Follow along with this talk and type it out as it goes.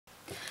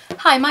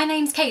Hi, my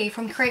name's Kayleigh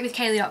from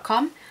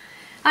createwithkayleigh.com.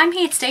 I'm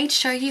here today to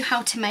show you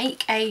how to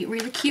make a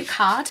really cute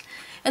card.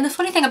 And the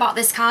funny thing about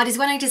this card is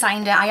when I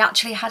designed it, I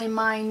actually had in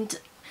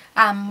mind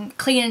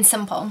clean and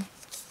simple.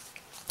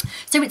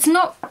 So it's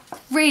not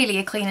really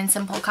a clean and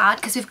simple card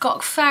because we've got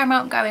a fair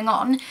amount going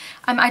on.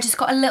 I just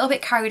got a little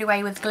bit carried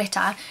away with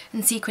glitter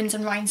and sequins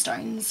and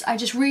rhinestones. I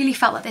just really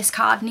felt that this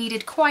card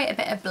needed quite a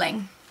bit of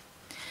bling.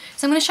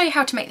 So I'm going to show you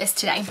how to make this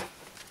today.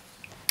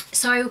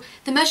 So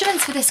the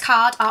measurements for this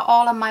card are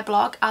all on my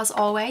blog as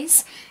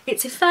always.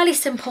 It's a fairly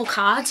simple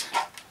card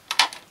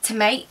to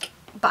make,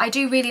 but I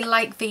do really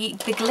like the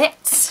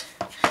glitz,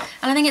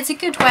 and I think it's a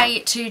good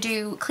way to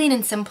do clean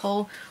and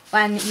simple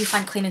when you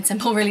find clean and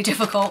simple really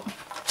difficult.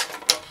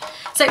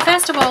 So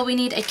first of all, we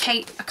need a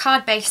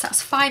card base that's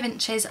 5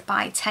 inches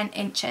by 10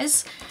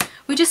 inches.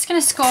 We're just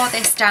going to score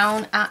this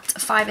down at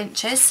 5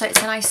 inches so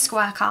it's a nice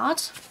square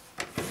card.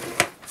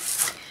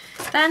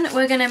 Then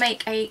we're going to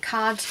make a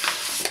card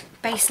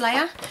base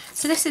layer.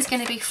 So this is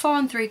going to be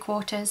 4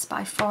 3/4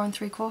 by 4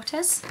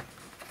 3/4.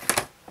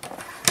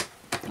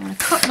 I'm going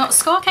to cut, not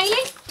score,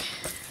 Kayleigh.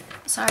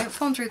 So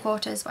 4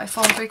 3/4 by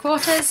 4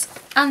 3/4,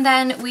 and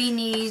then we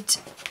need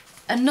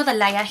another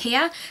layer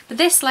here. But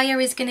this layer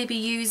is going to be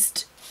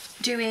used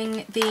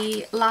doing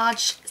the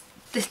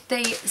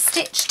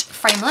stitched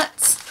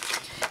framelets.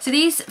 So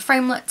these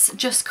framelets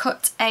just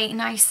cut a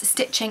nice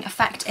stitching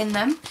effect in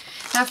them.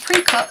 Now I've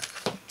pre-cut.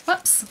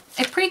 Whoops,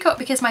 I've pre-cut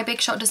because my big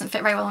shot doesn't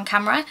fit very well on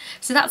camera,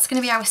 so that's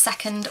going to be our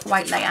second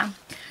white layer.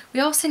 We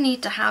also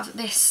need to have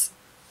this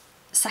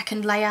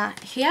second layer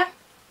here,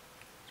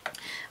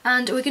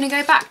 and we're going to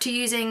go back to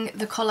using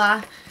the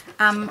colour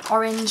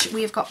orange.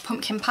 We've got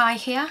pumpkin pie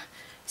here,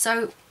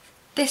 so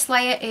this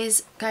layer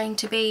is going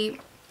to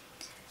be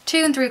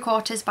 2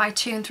 3/4 by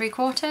 2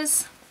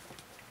 3/4.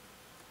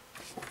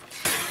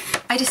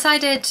 I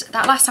decided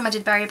that last time I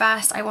did Berry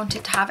Burst I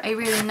wanted to have a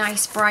really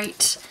nice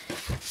bright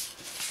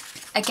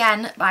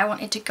again, but I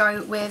wanted to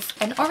go with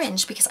an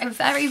orange because I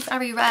very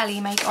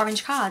rarely make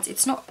orange cards.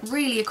 It's not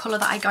really a colour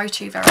that I go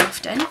to very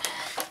often,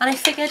 and I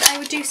figured I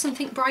would do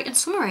something bright and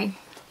summery.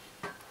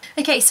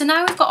 Okay, so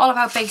now we've got all of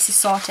our bases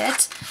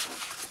sorted.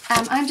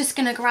 I'm just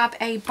going to grab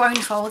a bone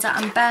folder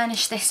and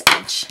burnish this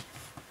edge.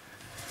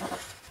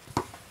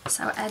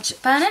 So edge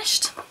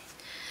burnished,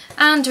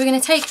 and we're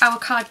going to take our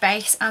card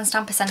base and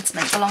stamp a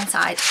sentiment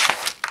alongside.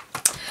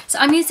 So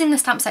I'm using the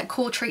stamp set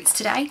Cool Treats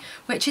today,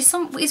 which is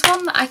one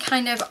that I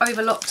kind of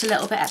overlooked a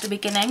little bit at the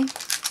beginning.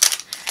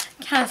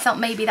 I kind of felt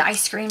maybe the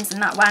ice creams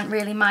and that weren't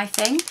really my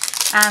thing.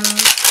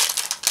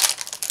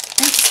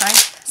 Sorry,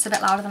 it's a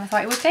bit louder than I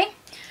thought it would be.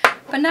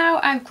 But now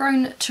I've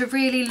grown to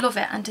really love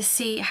it and to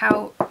see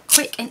how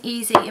quick and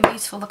easy and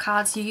beautiful the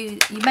cards you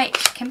make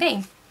can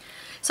be.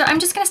 So I'm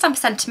just going to stamp a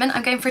sentiment.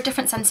 I'm going for a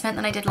different sentiment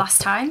than I did last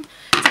time.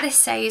 So this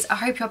says, "I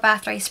hope your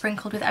birthday is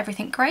sprinkled with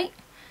everything great."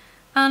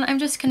 And I'm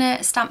just going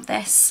to stamp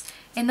this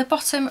in the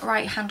bottom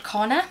right hand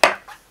corner.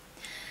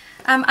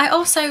 I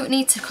also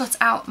need to cut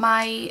out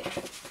my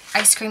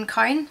ice cream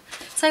cone.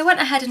 So I went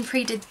ahead and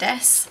pre-did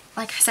this.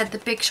 Like I said, the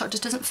big shot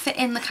just doesn't fit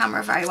in the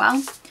camera very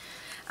well.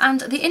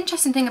 And the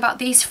interesting thing about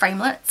these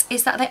framelets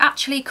is that they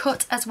actually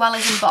cut as well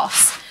as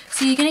emboss.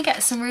 So you're going to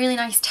get some really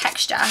nice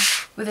texture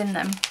within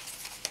them.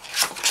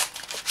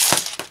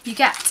 You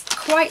get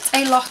quite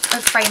a lot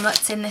of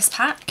framelets in this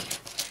pack,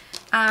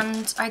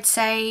 and I'd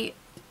say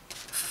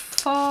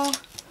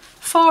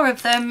four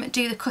of them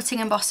do the cutting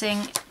and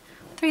embossing,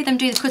 3 of them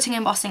do the cutting and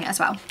embossing as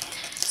well.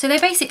 So they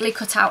basically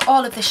cut out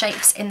all of the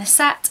shapes in the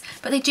set,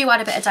 but they do add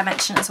a bit of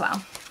dimension as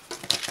well.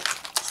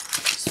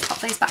 Just pop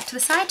those back to the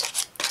side.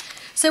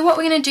 So what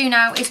we're going to do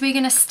now is we're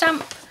going to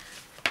stamp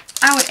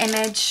our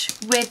image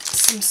with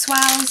some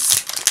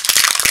swirls.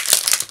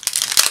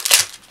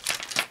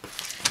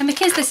 And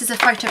because this is a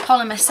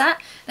photopolymer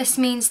set, this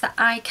means that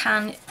I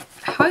can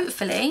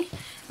hopefully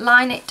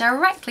line it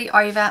directly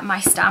over my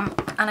stamp,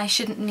 and I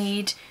shouldn't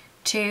need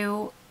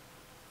to,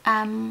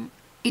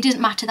 it doesn't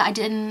matter that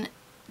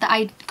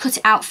I cut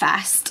it out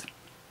first.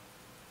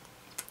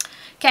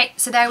 Okay,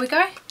 so there we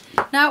go.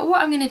 Now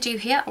what I'm going to do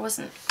here, I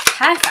wasn't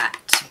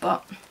perfect,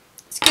 but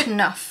it's good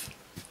enough.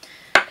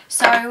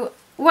 So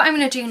what I'm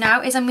going to do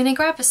now is I'm going to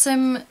grab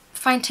some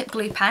fine tip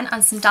glue pen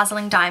and some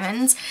dazzling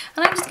diamonds,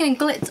 and I'm just going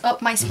to glitz up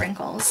my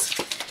sprinkles.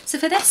 So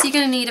for this you're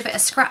going to need a bit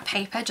of scrap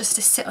paper just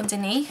to sit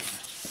underneath.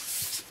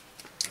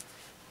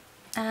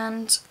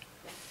 And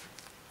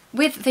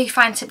with the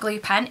fine tip glue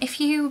pen, if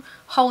you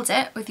hold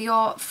it with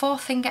your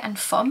forefinger and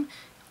thumb,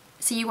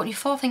 so you want your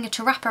forefinger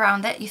to wrap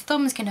around it, your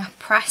thumb's going to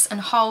press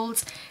and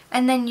hold,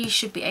 and then you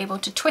should be able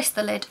to twist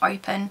the lid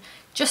open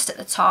just at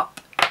the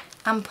top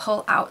and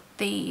pull out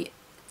the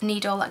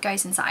needle that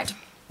goes inside.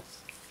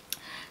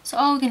 So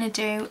all we're going to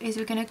do is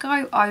we're going to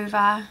go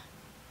over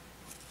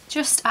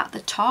just at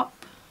the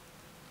top.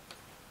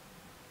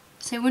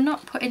 So we're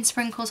not putting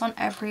sprinkles on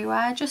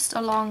everywhere, just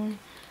along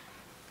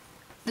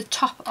the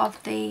top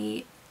of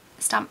the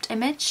stamped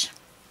image.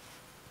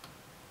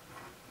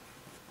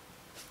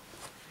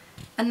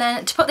 And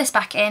then to put this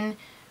back in,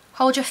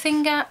 hold your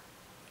finger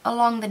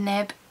along the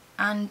nib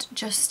and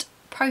just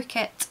poke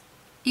it,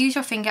 use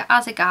your finger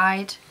as a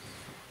guide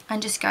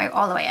and just go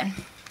all the way in.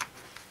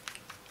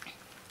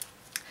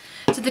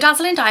 So the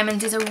Dazzling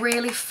Diamonds is a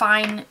really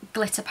fine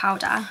glitter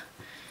powder,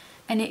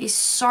 and it is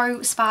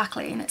so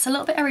sparkly, and it's a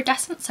little bit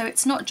iridescent, so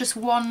it's not just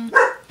one.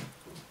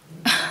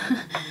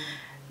 I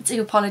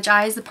do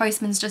apologise, the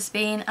postman's just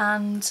been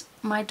and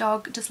my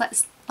dog just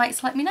likes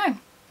to let me know.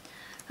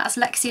 That's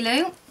Lexi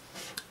Lou.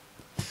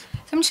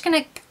 So I'm just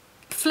going to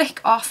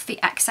flick off the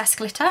excess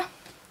glitter,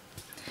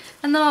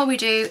 and then all we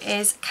do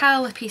is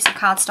curl a piece of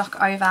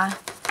cardstock over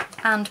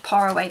and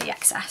pour away the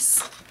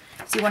excess.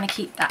 So you want to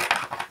keep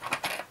that.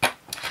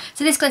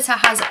 So this glitter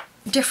has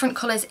different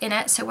colours in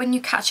it, so when you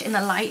catch it in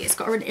the light it's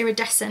got an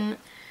iridescent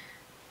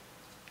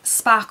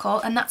sparkle,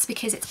 and that's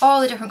because it's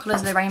all the different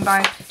colours of the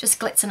rainbow just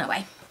glitzing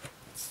away.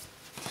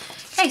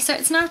 Okay, so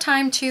it's now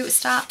time to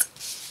start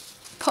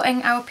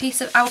putting our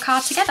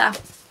card together.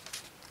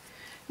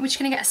 We're just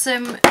going to get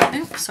some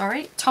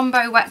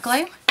Tombow wet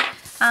glue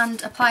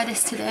and apply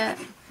this to the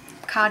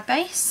card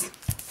base.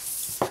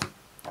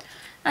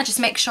 Now just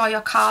make sure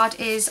your card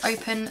is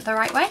open the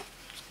right way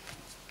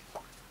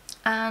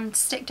and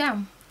stick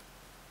down.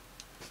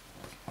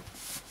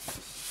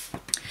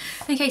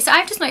 Okay, so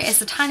I've just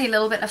noticed a tiny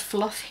little bit of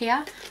fluff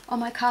here on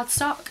my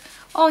cardstock.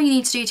 All you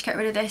need to do to get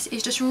rid of this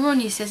is just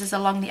run your scissors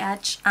along the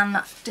edge and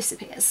that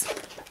disappears.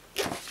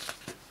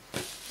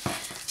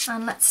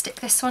 And let's stick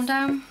this one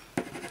down.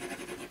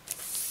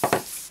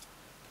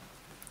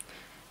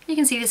 You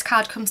can see this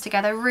card comes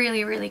together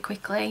really, really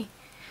quickly,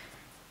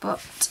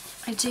 but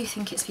I do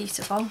think it's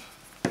beautiful.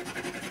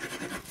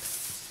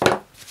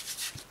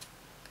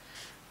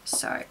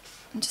 So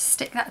just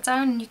stick that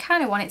down, and you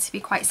kind of want it to be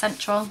quite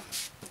central.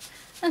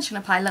 I'm just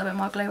going to apply a little bit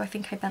more glue. I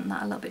think I bent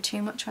that a little bit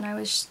too much when I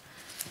was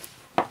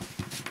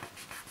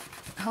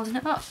holding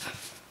it up.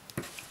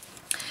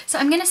 So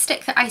I'm going to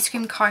stick the ice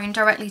cream cone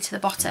directly to the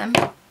bottom,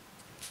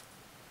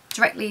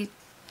 directly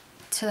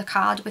to the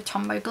card with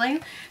Tombow glue,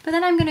 but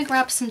then I'm going to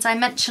grab some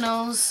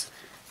dimensionals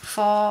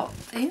for,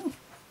 ooh,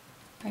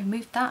 I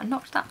moved that and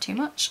knocked that too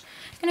much.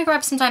 I'm going to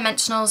grab some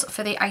dimensionals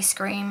for the ice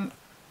cream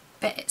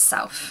bit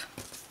itself.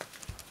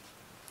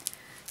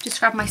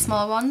 Just grab my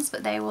small ones,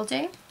 but they will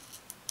do.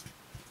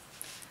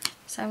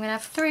 So I'm going to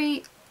have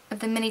 3 of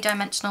the mini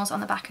dimensionals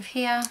on the back of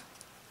here.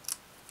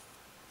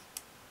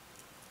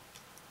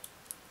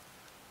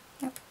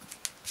 Yep.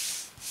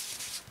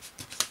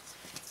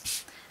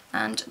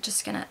 And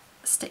just going to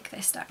stick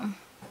this down.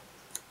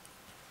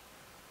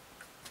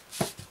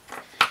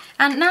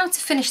 And now to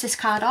finish this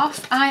card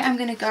off, I am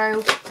going to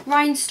go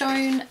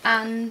rhinestone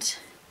and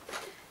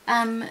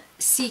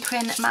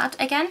sequin mad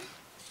again.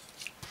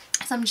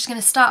 So I'm just going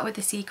to start with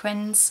the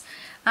sequins,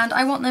 and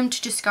I want them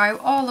to just go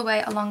all the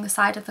way along the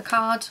side of the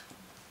card.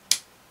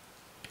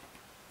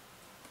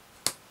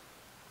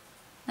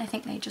 I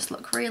think they just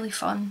look really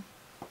fun.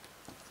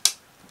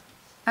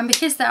 And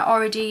because they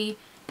already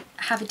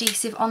have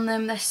adhesive on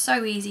them, they're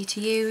so easy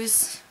to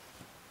use.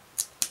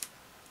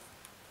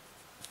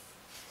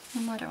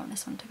 And I don't want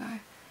this one to go.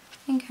 I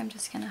think I'm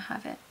just going to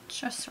have it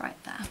just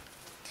right there.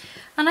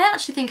 And I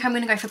actually think I'm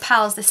going to go for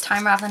pearls this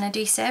time rather than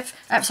adhesive,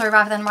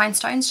 rather than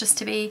rhinestones, just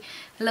to be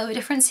a little bit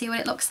different, see what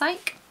it looks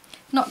like.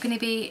 Not going to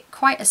be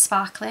quite as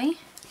sparkly,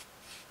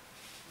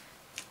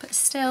 but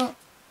still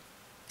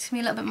it's going to be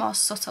a little bit more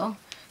subtle,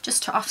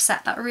 just to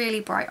offset that really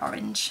bright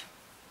orange.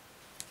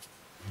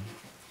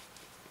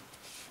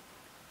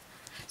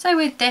 So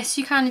with this,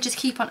 you kind of just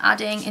keep on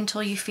adding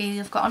until you feel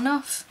you've got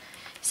enough.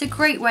 It's a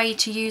great way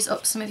to use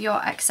up some of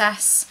your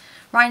excess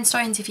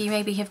rhinestones if you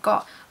maybe have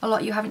got a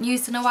lot you haven't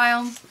used in a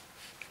while.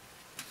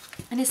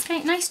 And it's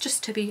nice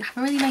just to have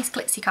a really nice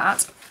glitzy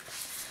card.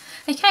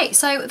 Okay,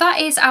 so that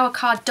is our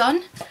card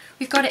done.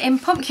 We've got it in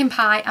Pumpkin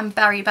Pie and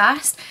Berry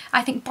Burst.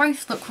 I think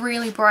both look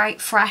really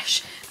bright,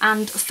 fresh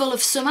and full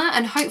of summer,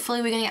 and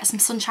hopefully we're going to get some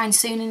sunshine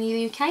soon in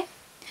the UK.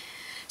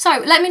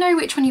 So let me know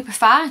which one you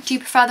prefer. Do you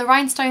prefer the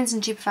rhinestones,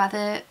 and do you prefer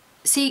the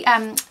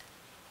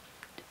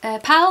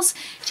pearls?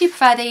 Do you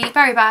prefer the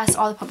Berry Burst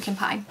or the Pumpkin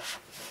Pie?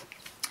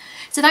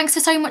 So thanks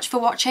so much for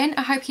watching.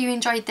 I hope you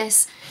enjoyed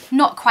this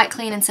not quite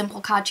clean and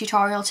simple card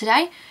tutorial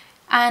today.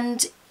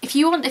 And if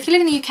you live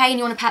in the UK and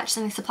you want to purchase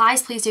any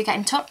supplies, please do get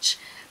in touch.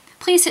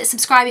 Please hit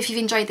subscribe if you've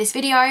enjoyed this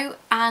video,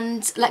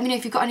 and let me know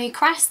if you've got any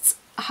requests.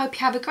 I hope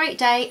you have a great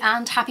day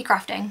and happy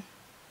crafting.